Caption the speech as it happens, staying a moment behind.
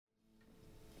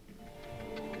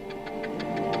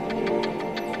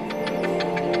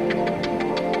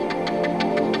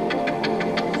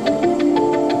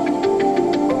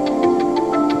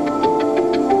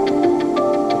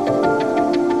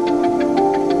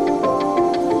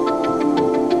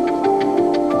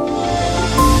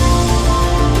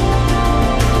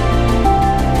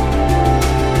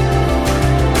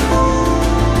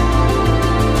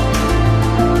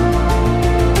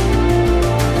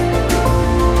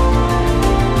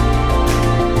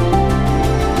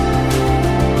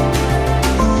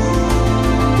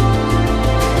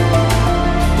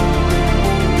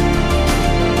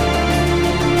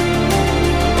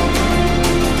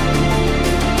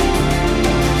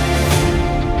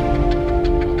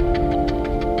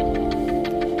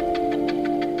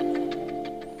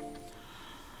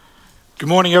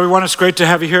Good morning, everyone. It's great to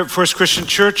have you here at First Christian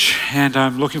Church, and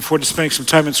I'm looking forward to spending some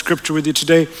time in Scripture with you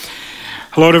today.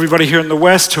 Hello to everybody here in the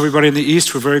West, everybody in the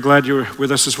East. We're very glad you're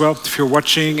with us as well. If you're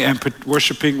watching and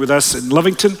worshiping with us in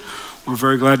Lovington, we're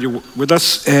very glad you're with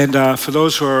us. And for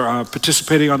those who are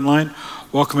participating online,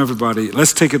 welcome everybody.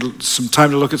 Let's take some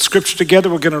time to look at Scripture together.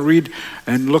 We're going to read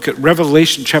and look at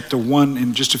Revelation chapter 1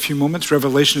 in just a few moments.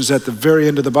 Revelation is at the very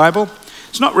end of the Bible.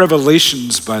 It's not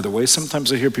Revelations, by the way.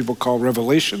 Sometimes I hear people call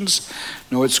Revelations.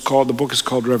 No, the book is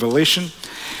called Revelation.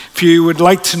 If you would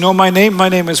like to know my name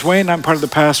is Wayne. I'm part of the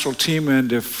pastoral team,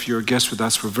 and if you're a guest with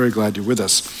us, we're very glad you're with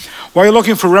us. While you're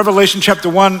looking for Revelation chapter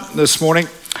 1 this morning,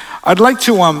 I'd like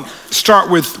to start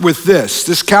with this.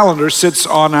 This calendar sits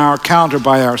on our counter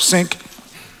by our sink.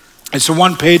 It's a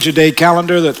one-page-a-day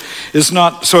calendar that is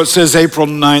not, so it says April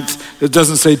 9th. It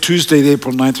doesn't say Tuesday,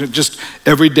 April 9th. Just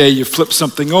every day you flip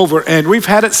something over. And we've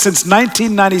had it since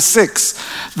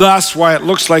 1996. That's why it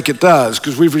looks like it does,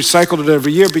 because we've recycled it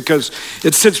every year because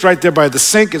it sits right there by the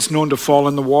sink. It's known to fall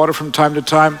in the water from time to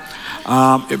time.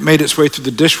 It made its way through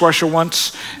the dishwasher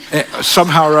once,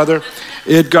 somehow or other.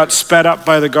 It got spat up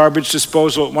by the garbage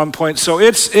disposal at one point. So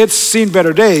it's seen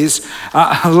better days.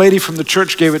 A lady from the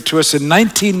church gave it to us in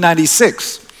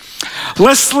 1996.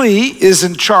 Leslie is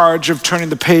in charge of turning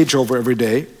the page over every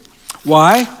day.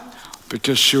 Why?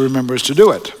 Because she remembers to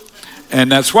do it. And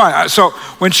that's why. So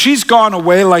when she's gone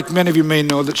away, like many of you may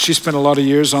know, that she spent a lot of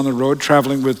years on the road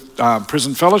traveling with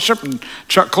Prison Fellowship and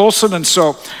Chuck Colson. And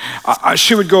so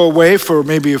she would go away for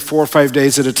maybe 4 or 5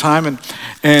 days at a time.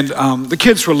 And the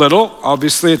kids were little,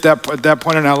 obviously, at that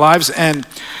point in our lives. And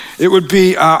it would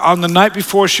be on the night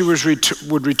before she would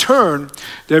return,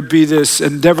 there'd be this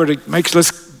endeavor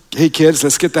to hey kids,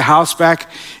 let's get the house back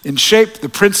in shape. The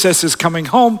princess is coming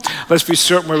home. Let's be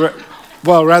certain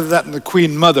rather that than the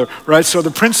queen mother, right? So the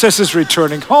princess is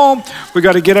returning home. We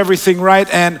got to get everything right.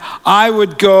 And I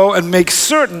would go and make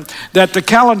certain that the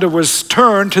calendar was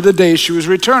turned to the day she was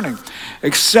returning.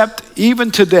 Except even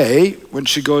today, when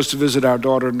she goes to visit our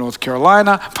daughter in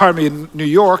in New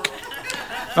York,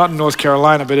 not in North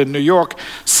Carolina, but in New York,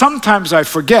 sometimes I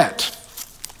forget.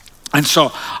 And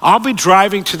so I'll be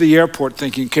driving to the airport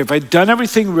thinking, okay, if I'd done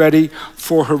everything ready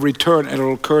for her return,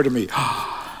 it'll occur to me,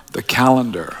 the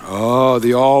calendar. Oh,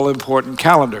 the all-important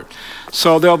calendar.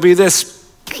 So there'll be this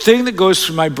thing that goes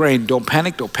through my brain. Don't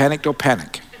panic, don't panic, don't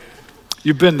panic.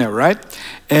 You've been there, right?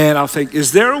 And I'll think,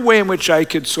 is there a way in which I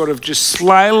could sort of just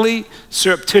slyly,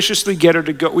 surreptitiously get her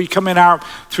to go? We come in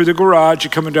through the garage, you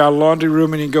come into our laundry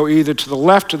room, and you go either to the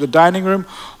left to the dining room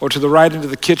or to the right into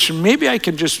the kitchen. Maybe I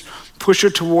can just push her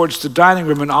towards the dining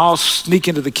room and I'll sneak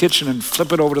into the kitchen and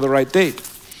flip it over to the right date.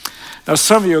 Now,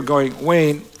 some of you are going,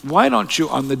 Wayne, why don't you,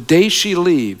 on the day she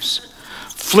leaves,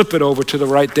 flip it over to the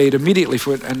right date immediately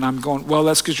for it? And I'm going, well,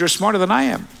 that's because you're smarter than I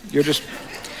am.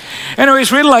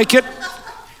 Anyways, we like it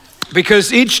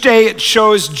because each day it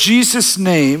shows Jesus'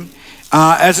 name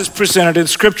as it's presented in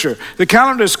Scripture. The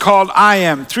calendar is called I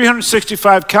Am,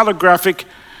 365 calligraphic,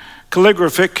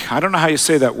 I don't know how you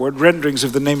say that word, renderings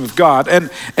of the name of God. And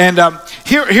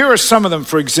here are some of them,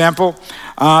 for example.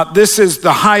 This is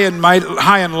the high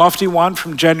and lofty one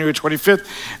from January 25th,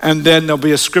 and then there'll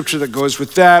be a scripture that goes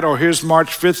with that. Or here's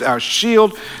March 5th, our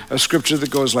shield, a scripture that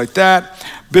goes like that.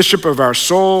 Bishop of our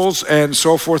souls, and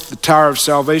so forth, the Tower of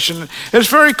Salvation. It's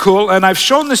very cool, and I've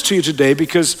shown this to you today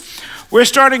because we're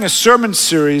starting a sermon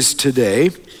series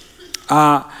today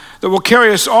that will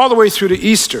carry us all the way through to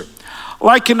Easter.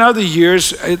 Like in other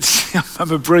years, I'm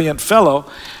a brilliant fellow,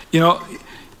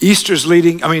 Easter's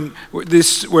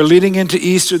we're leading into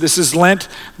Easter. This is Lent.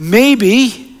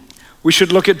 Maybe we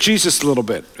should look at Jesus a little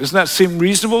bit. Doesn't that seem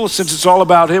reasonable? Since it's all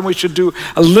about him, we should do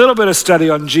a little bit of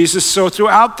study on Jesus. So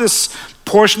throughout this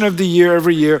portion of the year,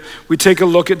 every year, we take a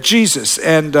look at Jesus.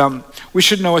 And we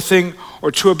should know a thing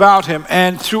or two about him.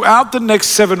 And throughout the next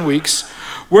 7 weeks,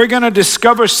 we're going to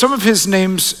discover some of his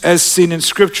names as seen in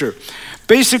Scripture.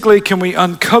 Basically, can we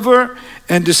uncover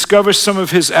and discover some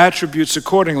of his attributes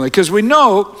accordingly? Because we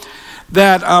know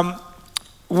that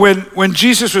when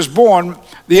Jesus was born,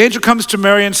 the angel comes to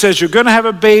Mary and says, you're going to have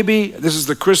a baby. This is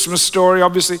the Christmas story,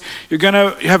 obviously. You're going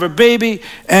to have a baby,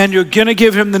 and you're going to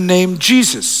give him the name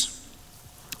Jesus.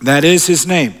 That is his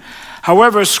name.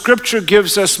 However, Scripture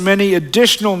gives us many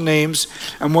additional names,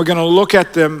 and we're going to look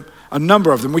at them, a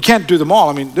number of them. We can't do them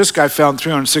all. This guy found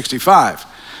 365.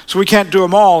 So we can't do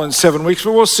them all in 7 weeks,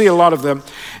 but we'll see a lot of them.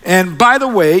 And by the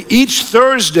way, each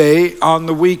Thursday on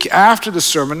the week after the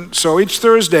sermon, so each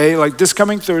Thursday, like this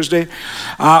coming Thursday,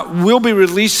 we'll be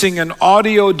releasing an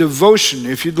audio devotion.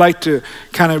 If you'd like to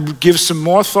kind of give some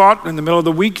more thought in the middle of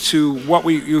the week to what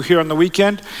you hear on the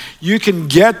weekend, you can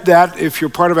get that if you're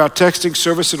part of our texting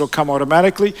service. It'll come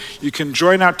automatically. You can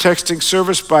join our texting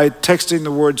service by texting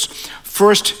the words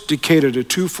First Decatur to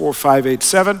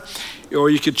 24587. Or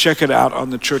you could check it out on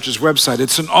the church's website.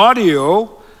 It's an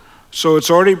audio, so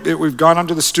we've gone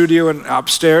onto the studio and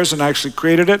upstairs and actually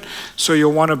created it, so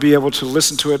you'll want to be able to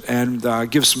listen to it and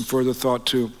give some further thought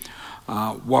to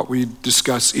what we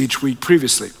discussed each week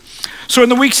previously. So in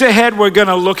the weeks ahead, we're going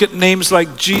to look at names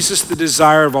like Jesus, the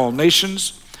desire of all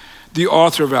nations, the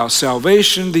author of our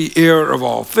salvation, the heir of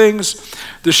all things,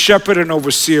 the shepherd and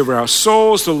overseer of our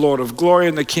souls, the Lord of glory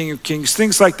and the King of kings,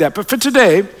 things like that. But for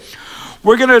today,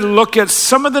 we're going to look at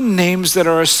some of the names that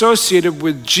are associated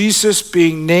with Jesus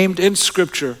being named in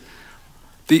Scripture,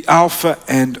 the Alpha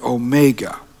and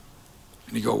Omega.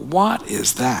 And you go, what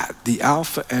is that? The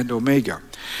Alpha and Omega.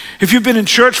 If you've been in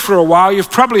church for a while, you've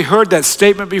probably heard that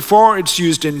statement before. It's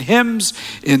used in hymns,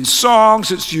 in songs,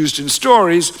 it's used in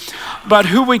stories. But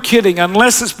who are we kidding?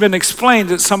 Unless it's been explained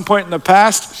at some point in the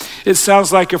past, it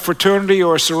sounds like a fraternity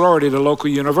or a sorority at a local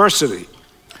university.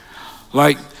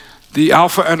 Like, the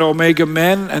Alpha and Omega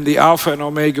men and the Alpha and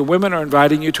Omega women are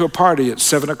inviting you to a party at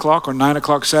 7 o'clock or 9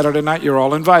 o'clock Saturday night. You're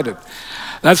all invited.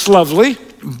 That's lovely,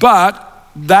 but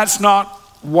that's not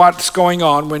what's going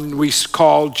on when we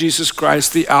call Jesus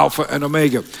Christ the Alpha and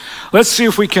Omega. Let's see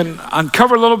if we can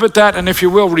uncover a little bit that, and if you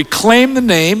will, reclaim the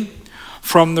name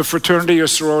from the fraternity or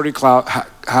sorority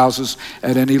houses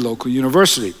at any local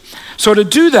university. So to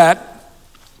do that,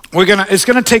 it's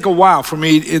going to take a while for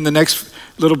me in the next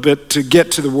little bit to get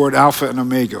to the word Alpha and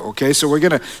Omega, okay? So we're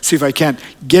going to see if I can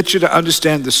get you to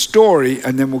understand the story,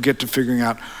 and then we'll get to figuring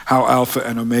out how Alpha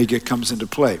and Omega comes into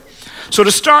play. So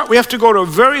to start, we have to go to a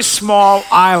very small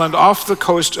island off the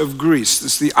coast of Greece.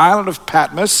 This is the island of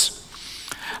Patmos,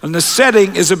 and the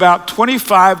setting is about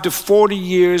 25 to 40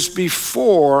 years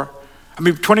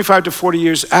 25 to 40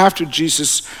 years after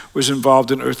Jesus was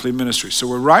involved in earthly ministry. So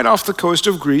we're right off the coast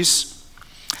of Greece,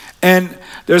 and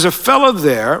there's a fellow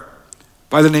there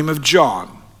by the name of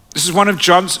John. This is one of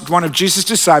Jesus'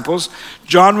 disciples.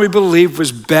 John, we believe,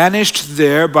 was banished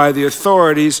there by the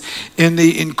authorities in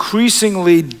the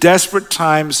increasingly desperate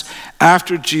times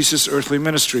after Jesus' earthly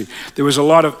ministry. There was a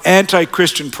lot of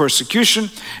anti-Christian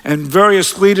persecution, and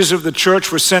various leaders of the church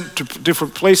were sent to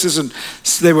different places, and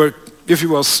they were, if you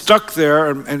will, stuck there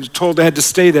and told they had to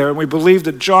stay there. And we believe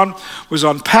that John was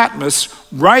on Patmos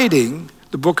writing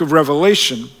the book of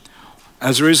Revelation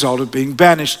as a result of being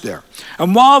banished there.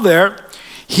 And while there,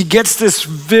 he gets this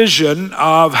vision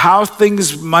of how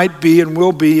things might be and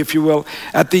will be, if you will,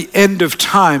 at the end of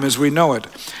time as we know it.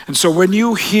 And so when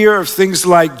you hear of things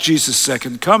like Jesus'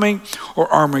 second coming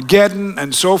or Armageddon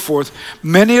and so forth,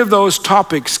 many of those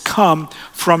topics come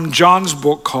from John's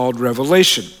book called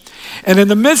Revelation. And in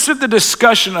the midst of the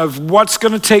discussion of what's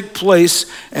going to take place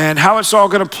and how it's all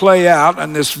going to play out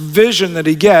and this vision that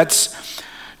he gets,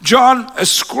 John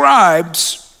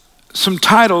ascribes some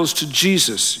titles to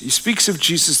Jesus. He speaks of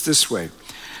Jesus this way.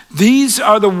 These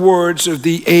are the words of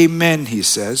the Amen, he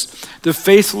says, the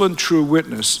faithful and true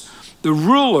witness, the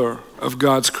ruler of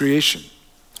God's creation.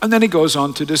 And then he goes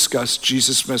on to discuss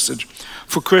Jesus' message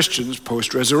for Christians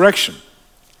post-resurrection.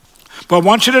 But I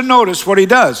want you to notice what he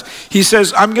does. He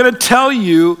says, I'm going to tell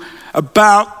you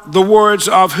about the words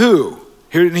of who?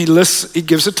 Here he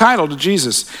gives a title to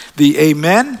Jesus, the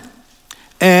Amen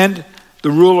and the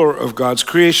ruler of God's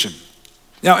creation.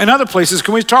 Now, in other places,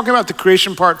 can we talk about the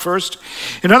creation part first?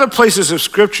 In other places of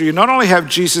Scripture, you not only have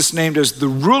Jesus named as the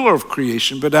ruler of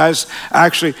creation, but as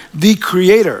actually the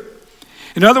creator.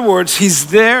 In other words,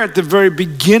 he's there at the very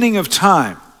beginning of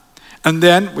time. And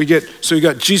then you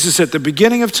got Jesus at the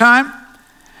beginning of time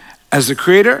as the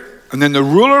creator, and then the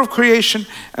ruler of creation,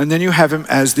 and then you have him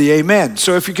as the Amen.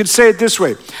 So if you could say it this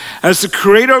way, as the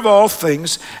creator of all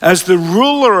things, as the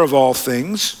ruler of all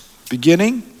things,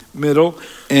 beginning, middle,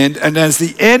 end, and as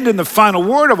the end and the final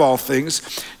word of all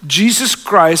things, Jesus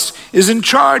Christ is in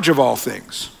charge of all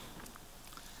things.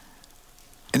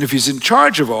 And if he's in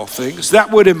charge of all things,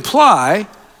 that would imply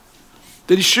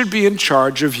that he should be in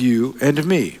charge of you and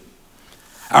me.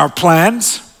 Our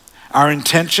plans, our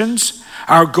intentions,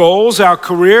 our goals, our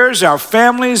careers, our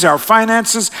families, our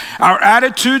finances, our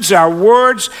attitudes, our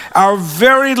words, our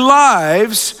very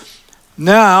lives,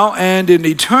 now and in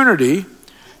eternity,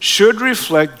 should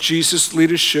reflect Jesus'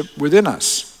 leadership within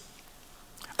us.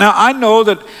 Now, I know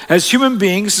that as human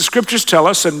beings, the scriptures tell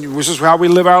us, and this is how we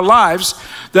live our lives,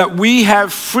 that we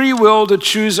have free will to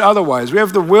choose otherwise. We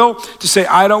have the will to say,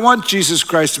 I don't want Jesus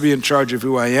Christ to be in charge of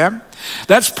who I am.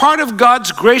 That's part of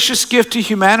God's gracious gift to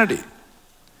humanity.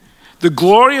 The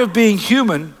glory of being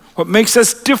human, what makes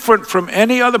us different from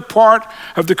any other part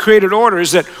of the created order,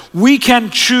 is that we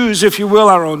can choose, if you will,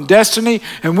 our own destiny,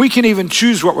 and we can even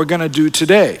choose what we're going to do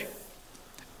today.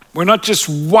 We're not just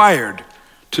wired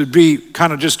to be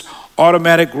kind of just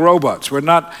automatic robots. We're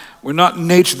not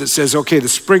nature that says, okay, the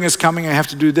spring is coming, I have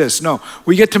to do this. No,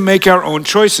 we get to make our own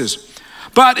choices.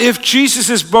 But if Jesus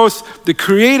is both the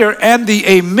creator and the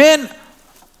amen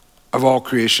of all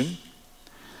creation,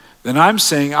 then I'm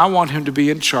saying I want him to be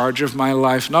in charge of my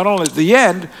life, not only at the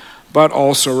end, but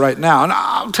also right now. And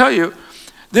I'll tell you,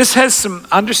 this has some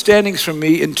understandings from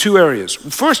me in two areas.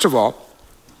 First of all,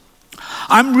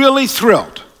 I'm really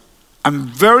thrilled. I'm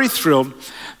very thrilled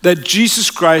that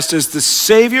Jesus Christ, as the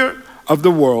Savior of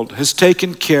the world, has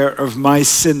taken care of my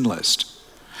sin list.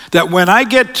 That when I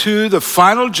get to the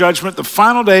final judgment, the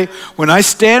final day, when I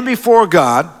stand before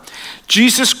God,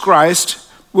 Jesus Christ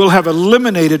will have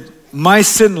eliminated my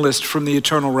sin list from the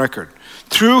eternal record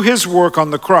through his work on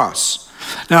the cross.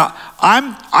 Now,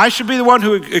 I should be the one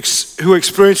who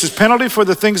experiences penalty for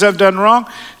the things I've done wrong.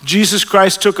 Jesus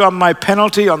Christ took on my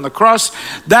penalty on the cross.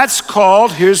 That's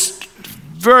called, here's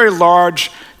very large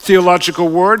theological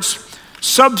words,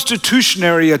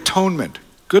 substitutionary atonement.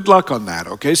 Good luck on that,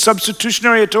 okay?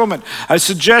 Substitutionary atonement. I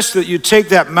suggest that you take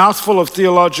that mouthful of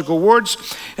theological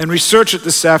words and research it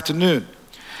this afternoon.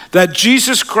 That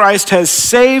Jesus Christ has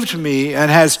saved me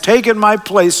and has taken my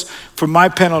place for my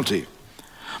penalty.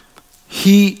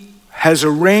 He has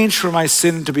arranged for my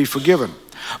sin to be forgiven.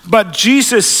 But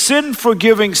Jesus'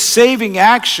 sin-forgiving, saving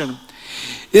action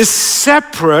is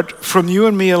separate from you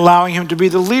and me allowing him to be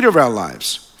the leader of our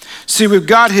lives. See, we've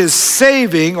got his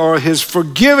saving or his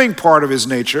forgiving part of his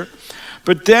nature,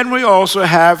 but then we also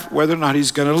have whether or not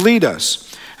he's going to lead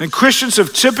us. And Christians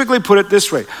have typically put it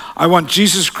this way: I want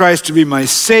Jesus Christ to be my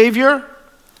Savior,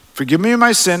 forgive me of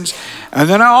my sins, and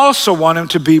then I also want him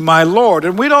to be my Lord.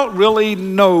 And we don't really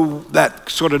know that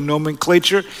sort of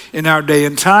nomenclature in our day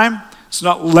and time. It's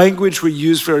not language we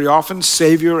use very often,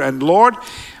 Savior and Lord.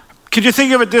 Could you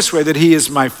think of it this way, that he is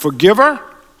my forgiver,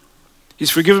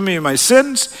 he's forgiven me of my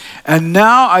sins, and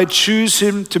now I choose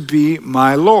him to be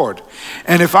my Lord.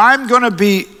 And if I'm going to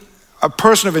be a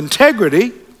person of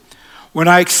integrity, when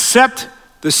I accept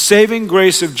the saving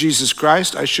grace of Jesus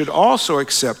Christ, I should also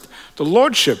accept the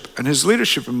lordship and his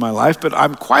leadership in my life. But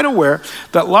I'm quite aware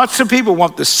that lots of people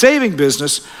want the saving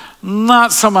business,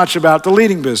 not so much about the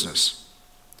leading business.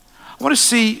 I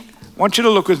want you to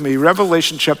look with me,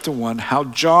 Revelation chapter 1, how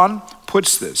John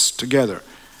puts this together.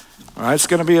 All right,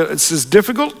 some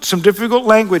difficult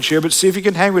language here, but see if you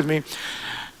can hang with me.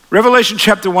 Revelation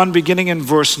chapter 1, beginning in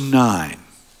verse 9.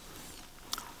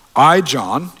 I,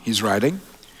 John, he's writing,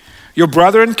 your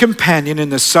brother and companion in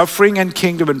the suffering and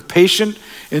kingdom and patient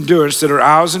endurance that are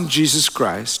ours in Jesus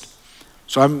Christ.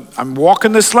 So I'm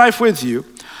walking this life with you.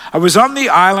 I was on the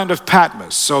island of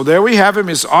Patmos. So there we have him.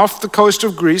 He's off the coast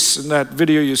of Greece in that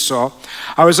video you saw.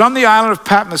 I was on the island of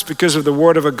Patmos because of the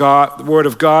word of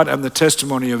God and the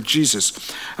testimony of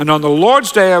Jesus. And on the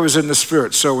Lord's day, I was in the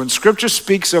Spirit. So when Scripture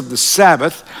speaks of the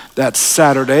Sabbath, that's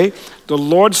Saturday, the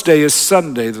Lord's day is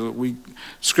Sunday.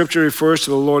 Scripture refers to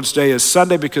the Lord's day as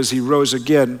Sunday because he rose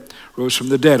from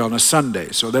the dead on a Sunday.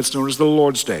 So that's known as the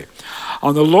Lord's day.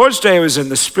 On the Lord's day, I was in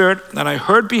the Spirit, and I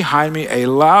heard behind me a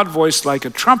loud voice like a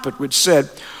trumpet, which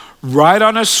said, write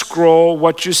on a scroll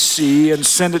what you see and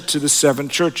send it to the 7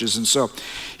 churches. And so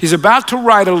he's about to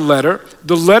write a letter.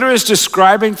 The letter is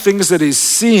describing things that he's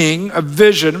seeing, a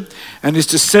vision, and he's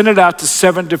to send it out to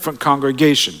 7 different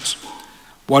congregations.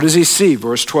 What does he see?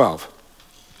 Verse 12.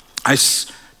 I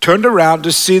turned around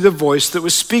to see the voice that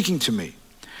was speaking to me.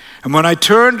 And when I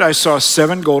turned, I saw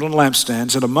 7 golden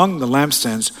lampstands, and among the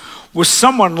lampstands was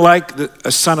someone like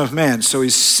a son of man. So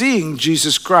he's seeing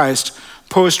Jesus Christ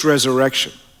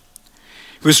post-resurrection.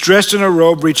 He was dressed in a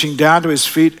robe reaching down to his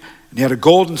feet, and he had a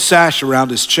golden sash around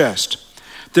his chest.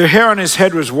 The hair on his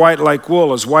head was white like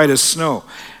wool, as white as snow.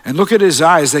 And look at his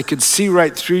eyes, they could see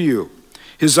right through you.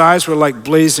 His eyes were like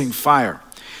blazing fire.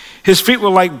 His feet were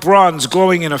like bronze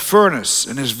glowing in a furnace,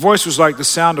 and his voice was like the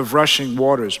sound of rushing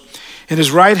waters. In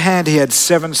his right hand he had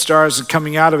 7 stars, and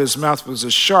coming out of his mouth was a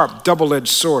sharp, double-edged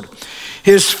sword.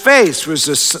 His face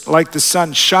was like the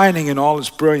sun shining in all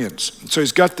its brilliance. So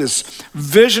he's got this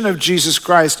vision of Jesus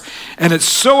Christ, and it's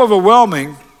so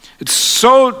overwhelming, it's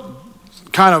so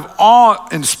kind of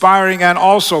awe-inspiring and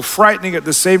also frightening at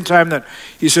the same time that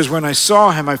he says, when I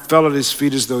saw him, I fell at his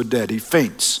feet as though dead. He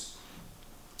faints.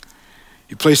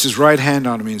 He placed his right hand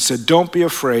on me and said, don't be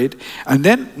afraid. And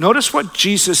then notice what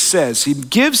Jesus says. He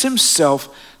gives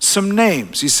himself some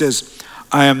names. He says,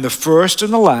 I am the first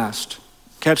and the last.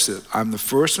 Catch this. I'm the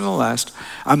first and the last.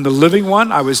 I'm the living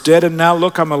one. I was dead, and now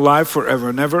look, I'm alive forever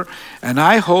and ever. And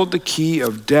I hold the key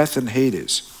of death and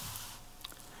Hades.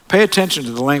 Pay attention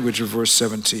to the language of verse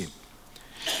 17.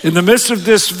 In the midst of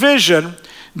this vision,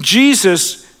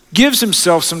 Jesus gives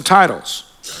himself some titles.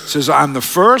 He says, I'm the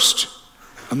first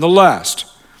and the last.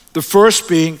 The first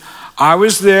being, I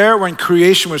was there when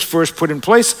creation was first put in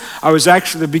place. I was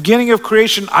actually the beginning of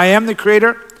creation. I am the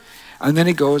creator. And then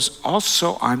he goes,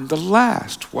 also, I'm the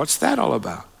last. What's that all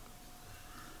about?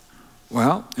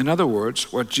 Well, in other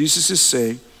words, what Jesus is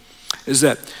saying is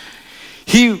that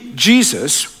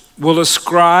Jesus, will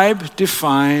ascribe,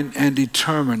 define, and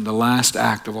determine the last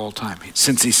act of all time.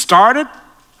 Since he started,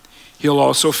 he'll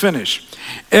also finish.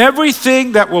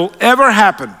 Everything that will ever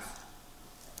happen,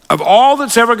 of all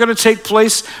that's ever going to take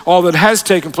place, all that has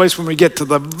taken place, when we get to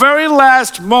the very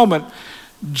last moment,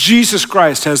 Jesus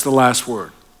Christ has the last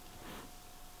word.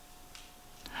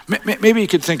 Maybe you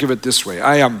could think of it this way.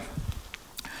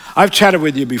 I've chatted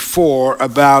with you before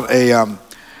about an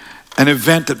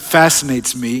event that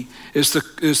fascinates me. Is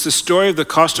the story of the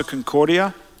Costa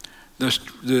Concordia,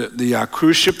 the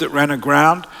cruise ship that ran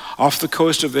aground off the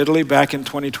coast of Italy back in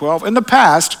 2012. In the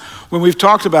past, when we've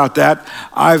talked about that,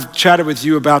 I've chatted with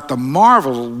you about the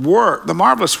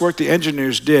marvelous work the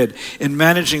engineers did in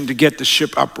managing to get the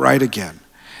ship upright again,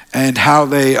 and how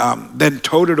they then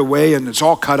towed it away, and it's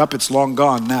all cut up, it's long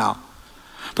gone now.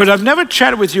 But I've never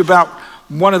chatted with you about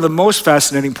one of the most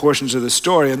fascinating portions of the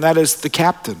story, and that is the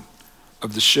captain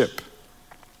of the ship.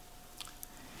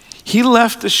 He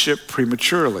left the ship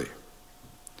prematurely.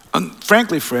 And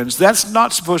frankly, friends, that's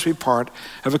not supposed to be part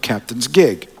of a captain's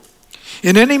gig.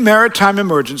 In any maritime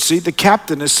emergency, the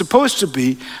captain is supposed to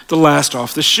be the last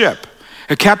off the ship.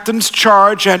 A captain's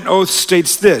charge and oath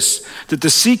states this, that the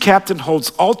sea captain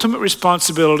holds ultimate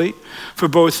responsibility for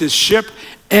both his ship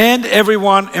and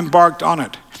everyone embarked on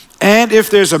it. And if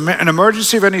there's an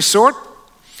emergency of any sort,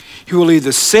 he will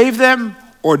either save them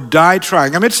or die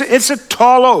trying. I mean, it's a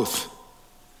tall oath.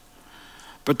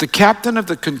 But the captain of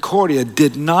the Concordia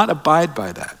did not abide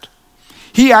by that.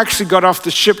 He actually got off the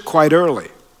ship quite early,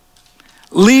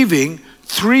 leaving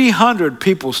 300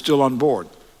 people still on board,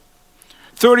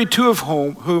 32 of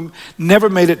whom never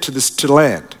made it to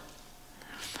land.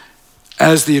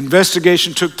 As the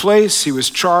investigation took place, he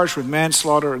was charged with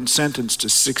manslaughter and sentenced to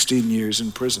 16 years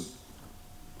in prison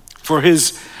for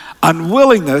his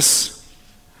unwillingness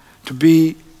to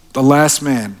be the last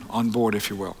man on board,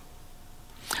 if you will.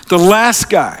 The last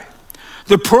guy,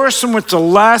 the person with the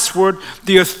last word,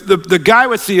 the guy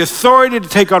with the authority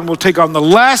to will take on the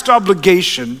last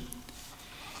obligation,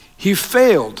 he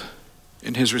failed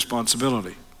in his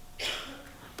responsibility.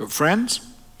 But friends,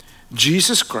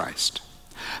 Jesus Christ,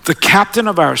 the captain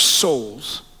of our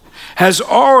souls, has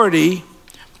already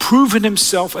proven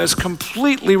himself as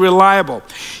completely reliable.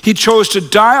 He chose to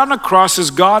die on the cross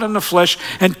as God in the flesh,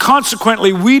 and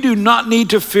consequently we do not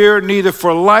need to fear neither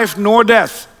for life nor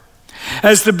death.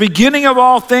 As the beginning of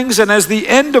all things and as the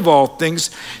end of all things,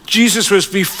 Jesus was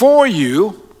before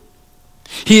you.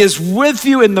 He is with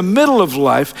you in the middle of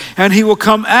life, and he will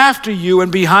come after you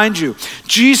and behind you.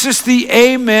 Jesus, the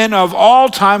Amen of all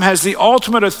time, has the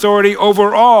ultimate authority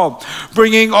over all,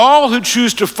 bringing all who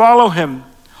choose to follow him,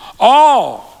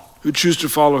 will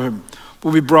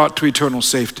be brought to eternal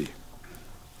safety.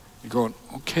 You're going,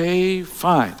 okay,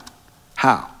 fine.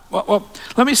 How? Well,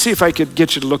 let me see if I could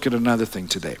get you to look at another thing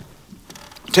today.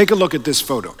 Take a look at this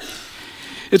photo.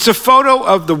 It's a photo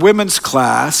of the women's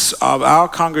class of our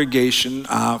congregation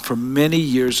from many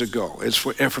years ago. It's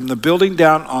from the building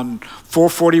down on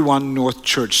 441 North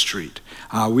Church Street.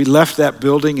 We left that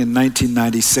building in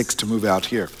 1996 to move out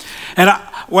here. And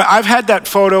I've had that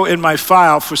photo in my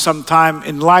file for some time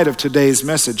in light of today's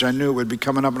message. I knew it would be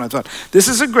coming up, and I thought, this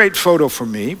is a great photo for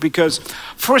me because,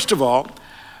 first of all,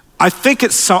 I think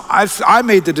I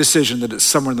made the decision that it's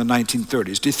somewhere in the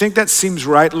 1930s. Do you think that seems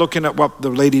right, looking at what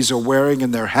the ladies are wearing in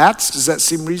their hats? Does that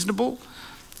seem reasonable?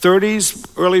 30s,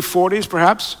 early 40s,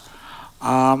 perhaps?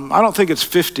 I don't think it's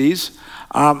 50s.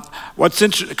 A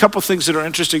couple of things that are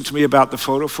interesting to me about the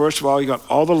photo. First of all, you got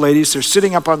all the ladies. They're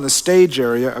sitting up on the stage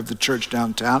area of the church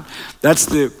downtown. That's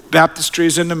the baptistry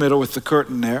is in the middle with the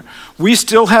curtain there. We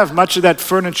still have much of that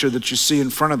furniture that you see in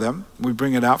front of them. We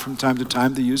bring it out from time to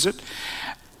time to use it.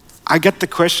 I get the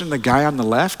question, the guy on the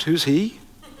left, who's he?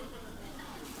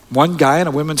 One guy in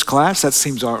a women's class? That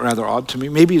seems rather odd to me.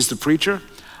 Maybe he's the preacher.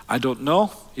 I don't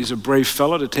know. He's a brave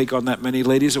fellow to take on that many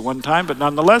ladies at one time, but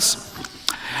nonetheless.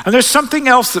 And there's something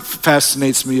else that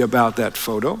fascinates me about that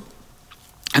photo,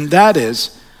 and that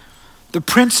is the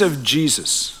prints of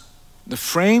Jesus, the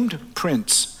framed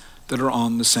prints that are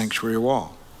on the sanctuary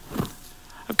wall.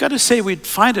 I've got to say, we'd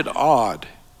find it odd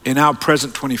in our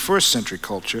present 21st century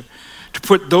culture to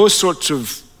put those sorts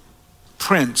of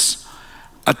prints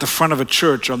at the front of a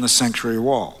church on the sanctuary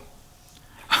wall.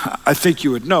 I think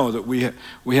you would know that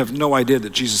we have no idea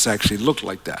that Jesus actually looked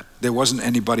like that. There wasn't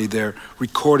anybody there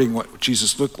recording what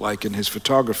Jesus looked like in his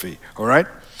photography, all right?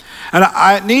 And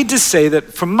I need to say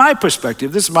that from my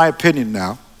perspective, this is my opinion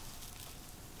now,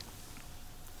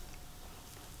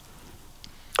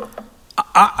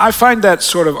 I find that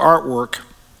sort of artwork,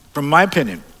 from my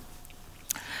opinion,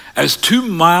 as too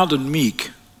mild and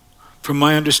meek from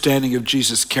my understanding of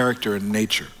Jesus' character and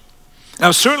nature. Now,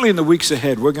 certainly in the weeks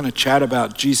ahead, we're going to chat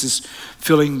about Jesus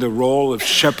filling the role of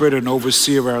shepherd and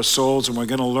overseer of our souls, and we're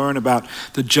going to learn about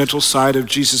the gentle side of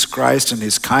Jesus Christ and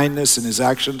his kindness and his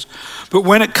actions. But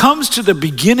when it comes to the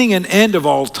beginning and end of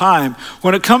all time,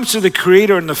 when it comes to the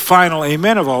creator and the final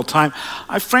amen of all time,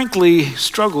 I frankly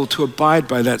struggle to abide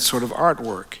by that sort of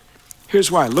artwork.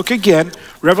 Here's why. Look again,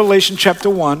 Revelation chapter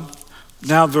 1,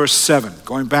 now verse 7,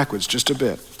 going backwards just a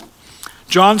bit.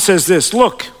 John says this,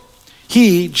 "Look,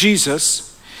 he,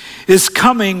 Jesus, is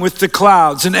coming with the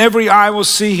clouds, and every eye will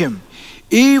see him,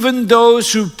 even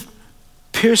those who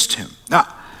pierced him." Now,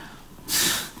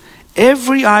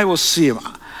 every eye will see him.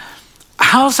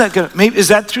 How's that going to, is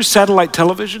that through satellite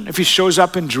television? If he shows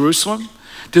up in Jerusalem?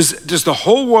 Does the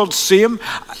whole world see him?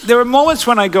 There are moments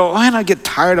when I go, and I get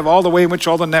tired of all the way in which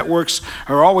all the networks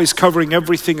are always covering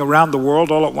everything around the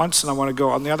world all at once, and I want to go,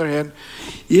 on the other hand,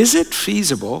 is it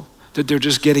feasible that they're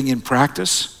just getting in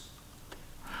practice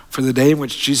for the day in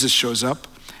which Jesus shows up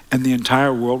and the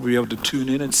entire world will be able to tune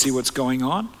in and see what's going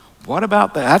on? What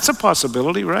about that? That's a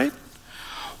possibility, right?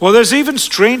 Well, there's even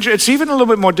stranger, it's even a little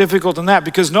bit more difficult than that,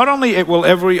 because not only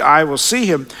every eye will see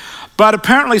him, but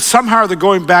apparently somehow they're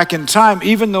going back in time,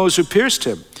 even those who pierced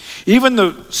him. Even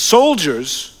the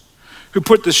soldiers who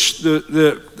put the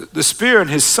spear in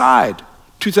his side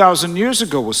 2,000 years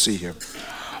ago will see him.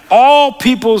 All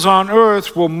peoples on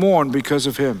earth will mourn because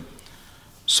of him.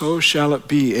 So shall it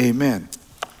be, amen.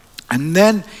 And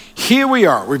then here we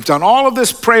are. We've done all of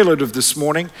this prelude of this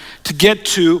morning to get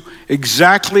to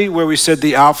exactly where we said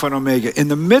the Alpha and Omega. In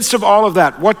the midst of all of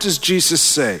that, what does Jesus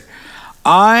say?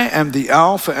 "I am the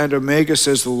Alpha and Omega,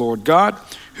 says the Lord God,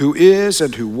 who is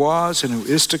and who was and who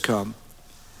is to come,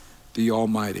 the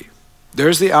Almighty."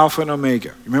 There's the Alpha and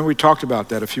Omega. Remember we talked about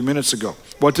that a few minutes ago.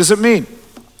 What does it mean?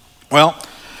 Well,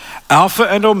 Alpha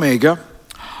and Omega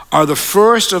are the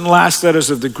first and last letters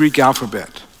of the Greek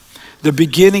alphabet, the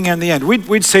beginning and the end.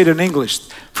 We'd say it in English,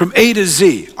 from A to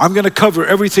Z. I'm going to cover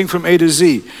everything from A to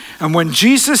Z. And when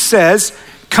Jesus says,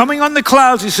 coming on the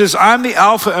clouds, he says, "I'm the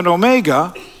Alpha and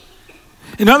Omega."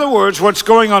 In other words, what's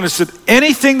going on is that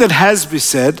anything that has been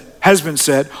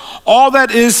said, all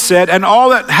that is said, and all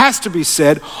that has to be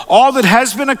said, all that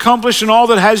has been accomplished and all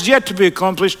that has yet to be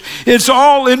accomplished, it's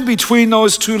all in between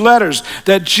those two letters.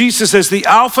 That Jesus, as the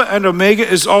Alpha and Omega,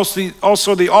 is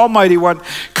also the Almighty One,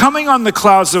 coming on the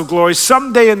clouds of glory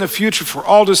someday in the future for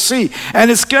all to see. And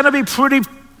it's going to be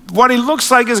what he looks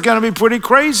like is going to be pretty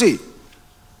crazy.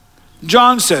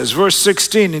 John says, verse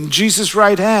 16, in Jesus'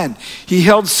 right hand, he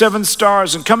held 7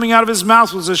 stars, and coming out of his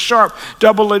mouth was a sharp,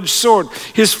 double-edged sword.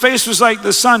 His face was like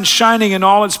the sun shining in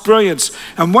all its brilliance.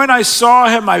 And when I saw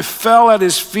him, I fell at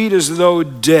his feet as though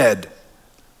dead.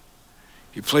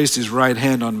 He placed his right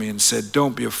hand on me and said,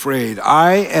 "Don't be afraid.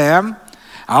 I am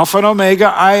Alpha and Omega.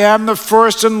 I am the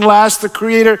first and last, the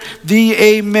creator, the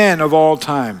Amen of all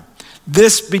time.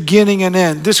 This beginning and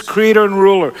end, this creator and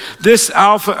ruler, this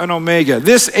Alpha and Omega,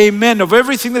 this Amen of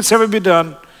everything that's ever been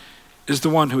done is the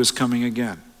one who is coming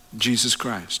again, Jesus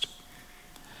Christ."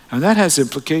 And that has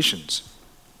implications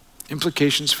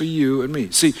for you and me.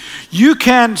 See, you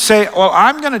can say, well,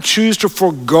 I'm going to choose to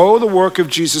forego the work of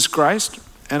Jesus Christ.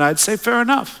 And I'd say, fair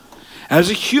enough. As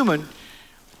a human,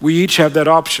 we each have that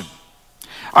option.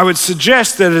 I would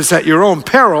suggest that it's at your own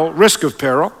peril, risk of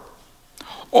peril.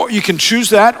 Or you can choose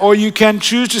that, or you can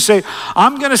choose to say,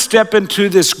 I'm going to step into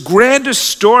this grandest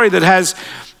story that has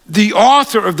the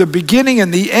author of the beginning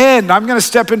and the end. I'm going to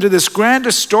step into this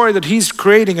grandest story that he's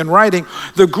creating and writing,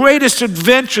 the greatest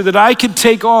adventure that I could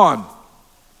take on.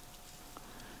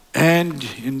 And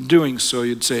in doing so,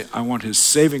 you'd say, I want his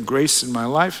saving grace in my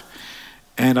life,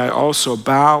 and I also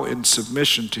bow in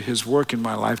submission to his work in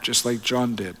my life, just like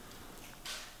John did.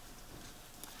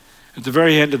 At the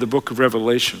very end of the book of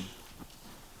Revelation,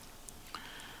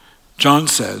 John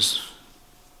says,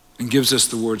 and gives us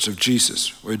the words of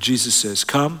Jesus, where Jesus says,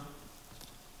 come,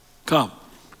 come.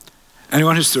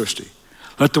 Anyone who's thirsty.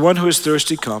 Let the one who is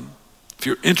thirsty come. If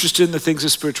you're interested in the things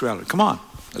of spirituality, come on,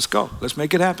 let's go. Let's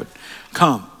make it happen.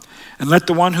 Come. And let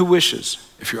the one who wishes,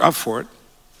 if you're up for it,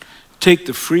 take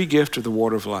the free gift of the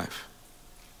water of life.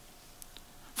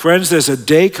 Friends, there's a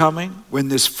day coming when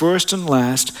this first and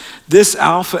last, this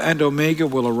Alpha and Omega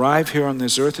will arrive here on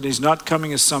this earth, and he's not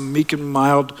coming as some meek and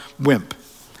mild wimp,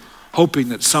 hoping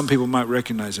that some people might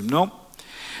recognize him. No,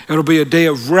 it'll be a day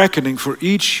of reckoning for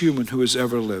each human who has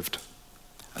ever lived.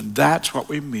 And that's what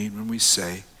we mean when we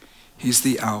say he's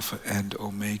the Alpha and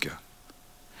Omega.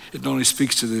 It not only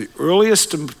speaks to the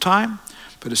earliest of time,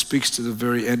 but it speaks to the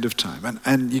very end of time.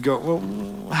 And you go,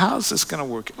 well, how's this going to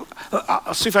work?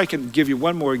 I'll see if I can give you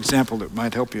one more example that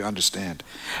might help you understand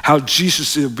how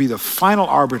Jesus will be the final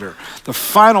arbiter, the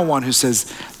final one who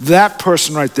says, that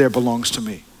person right there belongs to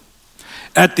me.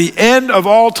 At the end of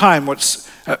all time, what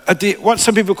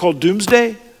some people call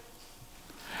doomsday,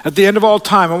 at the end of all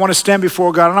time, I want to stand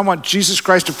before God and I want Jesus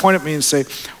Christ to point at me and say,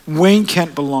 Wayne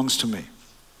Kent belongs to me.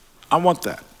 I want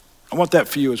that. I want that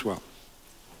for you as well.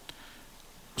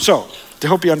 So, to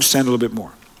help you understand a little bit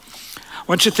more, I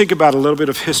want you to think about a little bit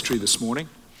of history this morning.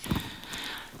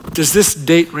 Does this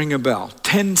date ring a bell?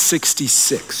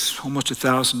 1066, almost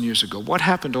 1,000 years ago. What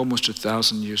happened almost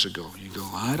 1,000 years ago? You go,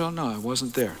 I don't know, I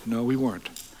wasn't there. No, we weren't.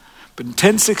 But in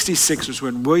 1066 was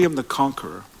when William the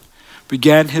Conqueror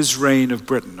began his reign of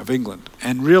Britain, of England.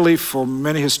 And really, from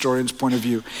many historians' point of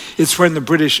view, it's when the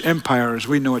British Empire, as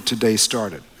we know it today,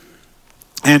 started.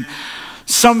 And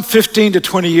some 15 to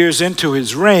 20 years into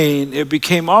his reign, it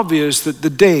became obvious that the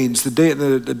Danes,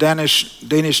 the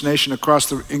Danish nation across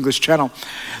the English Channel,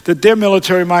 that their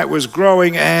military might was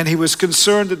growing, and he was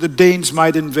concerned that the Danes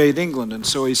might invade England. And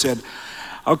so he said,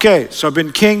 okay, so I've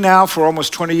been king now for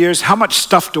almost 20 years. How much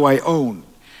stuff do I own?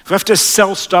 If I have to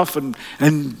sell stuff and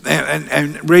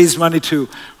raise money to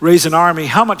raise an army,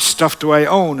 how much stuff do I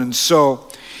own? And so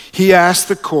he asked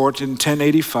the court in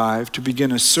 1085 to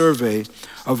begin a survey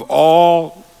of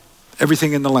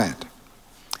everything in the land.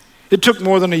 It took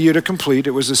more than a year to complete.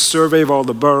 It was a survey of all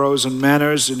the boroughs and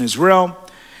manors in his realm.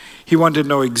 He wanted to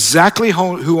know exactly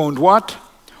who owned what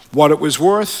it was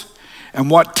worth, and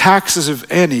what taxes, if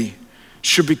any,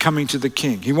 should be coming to the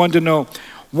king. He wanted to know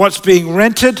what's being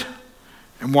rented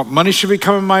and what money should be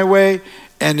coming my way,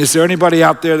 and is there anybody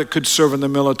out there that could serve in the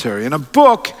military? And a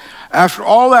book, after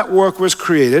all that work was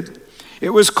created,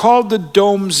 it was called the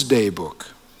Domesday Book.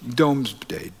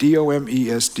 Domesday,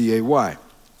 D-O-M-E-S-D-A-Y.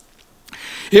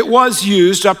 It was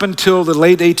used up until the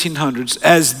late 1800s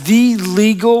as the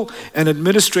legal and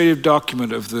administrative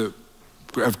document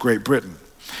of Great Britain,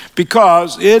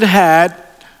 because it had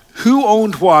who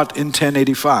owned what in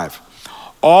 1085.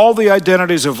 All the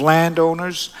identities of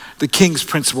landowners, the king's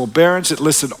principal barons. It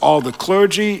listed all the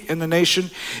clergy in the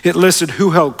nation. It listed who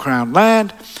held crown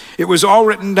land. It was all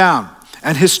written down.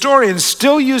 And historians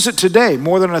still use it today,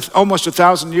 more than almost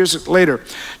 1,000 years later,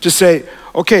 to say,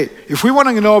 okay, if we want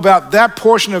to know about that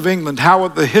portion of England, how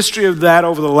the history of that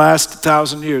over the last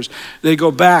 1,000 years, they go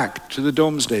back to the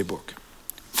Domesday Book.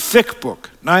 Thick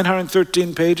book,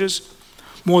 913 pages.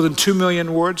 More than 2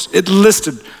 million words. It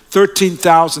listed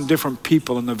 13,000 different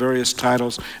people and the various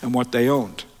titles and what they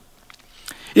owned.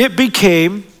 It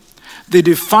became the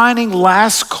defining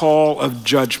last call of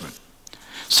judgment.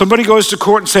 Somebody goes to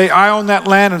court and say, I own that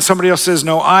land, and somebody else says,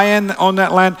 no, I own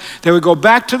that land. They would go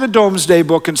back to the Domesday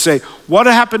Book and say, what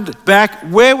happened back,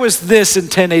 where was this in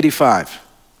 1085?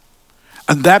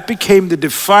 And that became the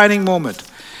defining moment.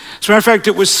 As a matter of fact,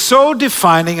 it was so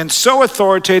defining and so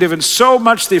authoritative and so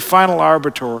much the final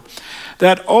arbiter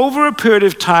that over a period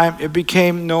of time it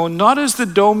became known not as the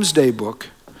Domesday Book,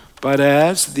 but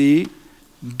as the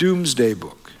Doomsday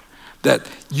Book. That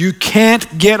you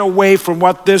can't get away from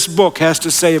what this book has to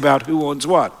say about who owns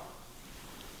what.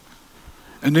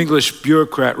 An English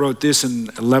bureaucrat wrote this in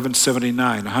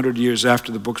 1179, 100 years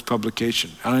after the book's publication.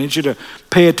 And I need you to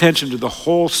pay attention to the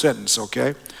whole sentence,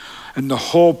 okay? And the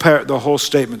whole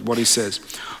statement, what he says.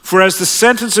 For as the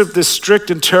sentence of this strict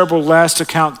and terrible last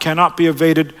account cannot be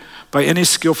evaded by any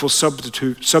skillful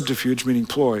subterfuge, meaning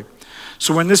ploy,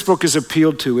 so when this book is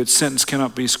appealed to, its sentence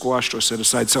cannot be squashed or set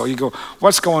aside. So you go,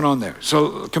 what's going on there?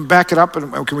 So can back it up,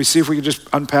 and can we see if we can just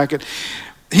unpack it?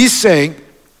 He's saying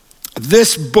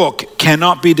this book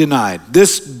cannot be denied.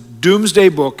 This Doomsday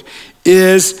Book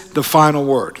is the final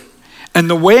word. And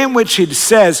the way in which he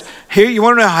says, here, you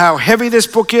want to know how heavy this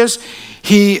book is?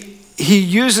 He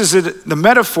uses the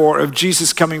metaphor of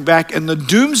Jesus coming back in the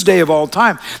doomsday of all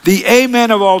time, the amen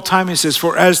of all time. He says,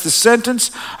 for as the sentence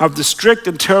of the strict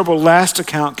and terrible last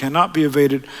account cannot be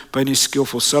evaded by any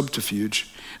skillful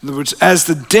subterfuge, In other words, as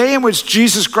the day in which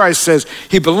Jesus Christ says,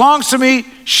 he belongs to me,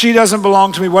 she doesn't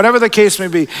belong to me, whatever the case may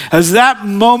be, as that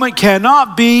moment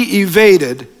cannot be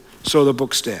evaded, so the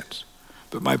book stands.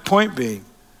 But my point being,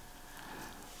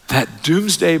 that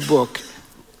doomsday book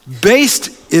based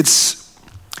its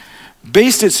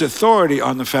authority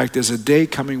on the fact there's a day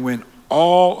coming when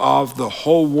all of the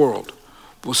whole world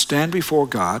will stand before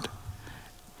God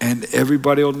and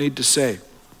everybody will need to say,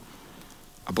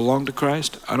 I belong to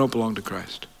Christ, I don't belong to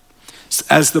Christ.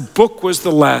 As the book was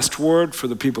the last word for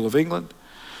the people of England,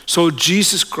 so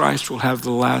Jesus Christ will have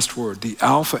the last word, the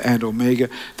Alpha and Omega,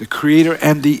 the Creator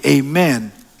and the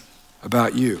Amen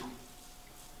about you.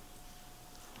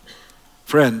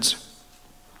 Friends,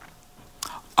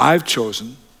 I've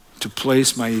chosen to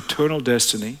place my eternal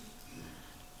destiny.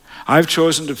 I've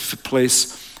chosen to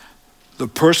place the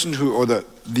person who, or the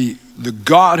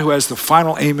God who has the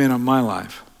final amen on my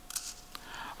life.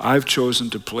 I've chosen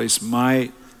to place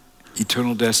my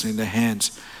eternal destiny in the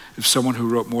hands of someone who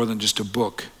wrote more than just a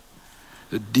book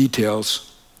that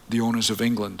details the owners of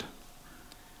England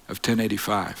of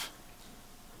 1085.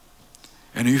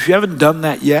 And if you haven't done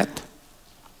that yet,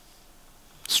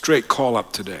 straight call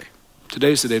up today.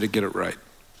 Today's the day to get it right.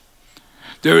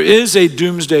 There is a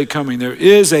doomsday coming. There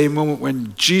is a moment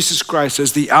when Jesus Christ,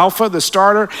 as the Alpha, the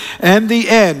starter, and the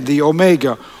end, the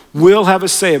Omega, will have a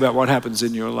say about what happens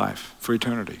in your life for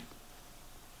eternity.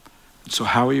 So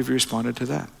how have you responded to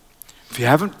that? If you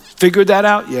haven't figured that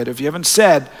out yet, if you haven't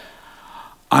said,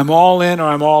 I'm all in or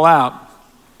I'm all out,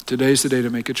 today's the day to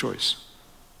make a choice.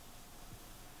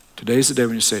 Today's the day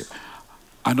when you say,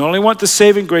 I not only want the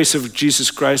saving grace of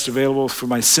Jesus Christ available for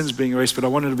my sins being erased, but I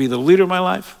want him to be the leader of my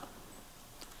life.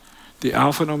 The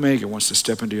Alpha and Omega wants to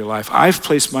step into your life. I've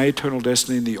placed my eternal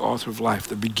destiny in the author of life,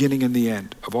 the beginning and the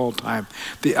end of all time,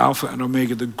 the Alpha and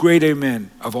Omega, the great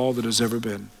Amen of all that has ever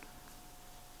been.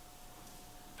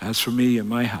 As for me and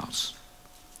my house,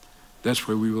 that's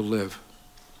where we will live.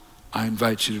 I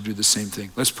invite you to do the same thing.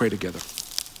 Let's pray together.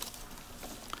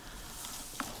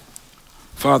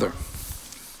 Father,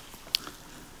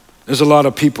 there's a lot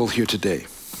of people here today.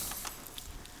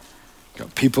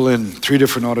 Got people in 3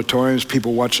 different auditoriums,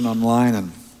 people watching online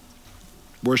and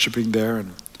worshiping there.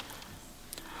 And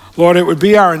Lord, it would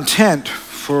be our intent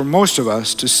for most of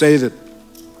us to say that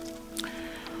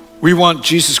we want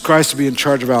Jesus Christ to be in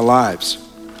charge of our lives.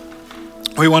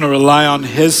 We want to rely on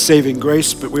his saving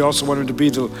grace, but we also want him to be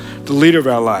the leader of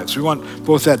our lives. We want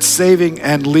both that saving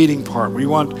and leading part. We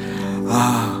want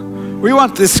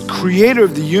this creator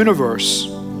of the universe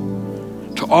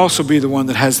to also be the one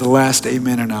that has the last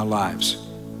amen in our lives.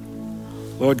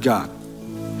 Lord God,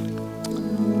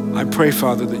 I pray,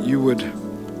 Father, that you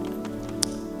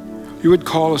would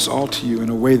call us all to you in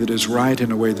a way that is right,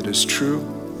 in a way that is true,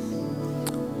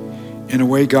 in a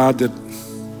way, God, that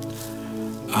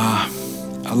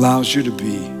allows you to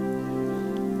be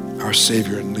our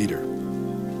Savior and leader.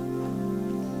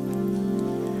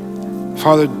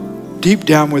 Father, deep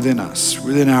down within us,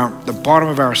 within the bottom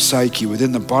of our psyche,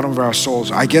 within the bottom of our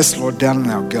souls, I guess, Lord, down in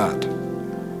our gut,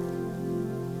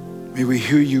 may we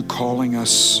hear you calling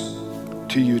us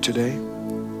to you today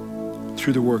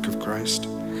through the work of Christ.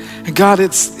 And God,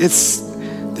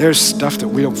 there's stuff that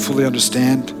we don't fully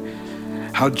understand.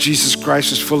 How Jesus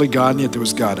Christ is fully God, and yet there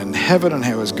was God in heaven, and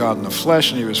he was God in the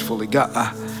flesh, and he was fully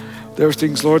God. There are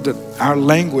things, Lord, that our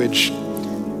language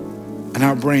and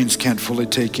our brains can't fully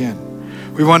take in.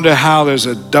 We wonder how there's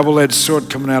a double-edged sword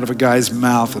coming out of a guy's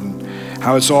mouth, and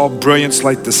how it's all brilliance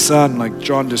like the sun, like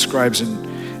John describes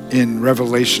in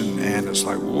Revelation. And it's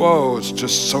like, whoa, it's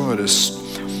just, some of it is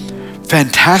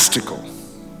fantastical.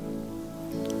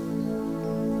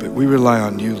 But we rely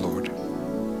on you, Lord.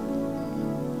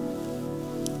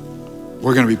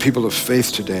 We're going to be people of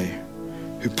faith today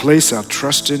who place our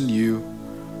trust in you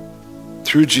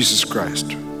through Jesus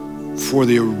Christ for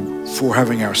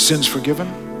having our sins forgiven,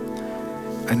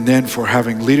 and then for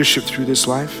having leadership through this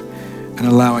life and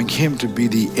allowing him to be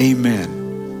the amen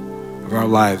of our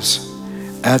lives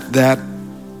at that,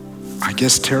 I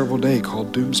guess, terrible day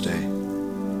called doomsday.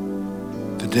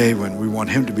 The day when we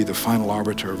want him to be the final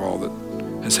arbiter of all that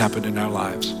has happened in our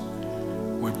lives.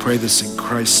 We pray this in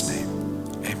Christ's name.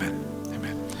 Amen.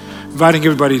 Inviting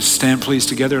everybody to stand, please,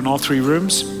 together in all 3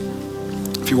 rooms.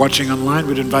 If you're watching online,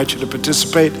 we'd invite you to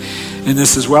participate in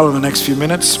this as well in the next few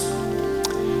minutes.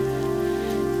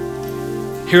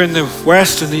 Here in the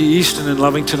West and the East and in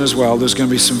Lovington as well, there's going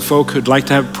to be some folk who'd like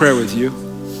to have prayer with you.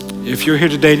 If you're here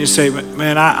today and you say,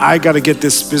 man, I got to get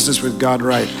this business with God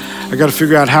right. I got to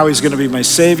figure out how he's going to be my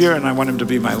Savior, and I want him to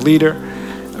be my leader.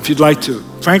 If you'd like to,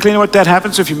 frankly, you know what that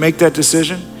happens if you make that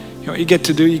decision? You know what you get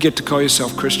to do? You get to call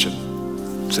yourself Christian.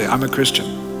 Say, I'm a Christian.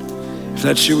 If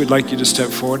that's you, we'd like you to step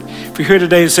forward. If you're here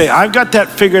today and say, I've got that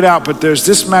figured out, but there's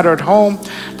this matter at home,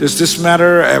 there's this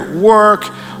matter at work,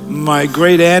 my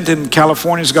great aunt in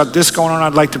California's got this going on,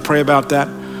 I'd like to pray about that.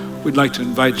 We'd like to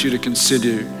invite you to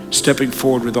consider stepping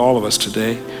forward with all of us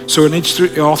today. So in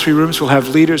all three rooms, we'll have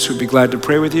leaders who'd be glad to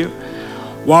pray with you.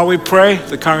 While we pray,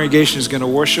 the congregation is going to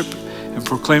worship and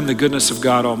proclaim the goodness of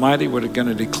God Almighty. We're going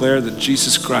to declare that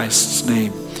Jesus Christ's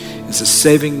name is a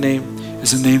saving name,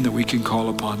 is a name that we can call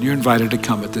upon. You're invited to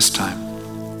come at this time.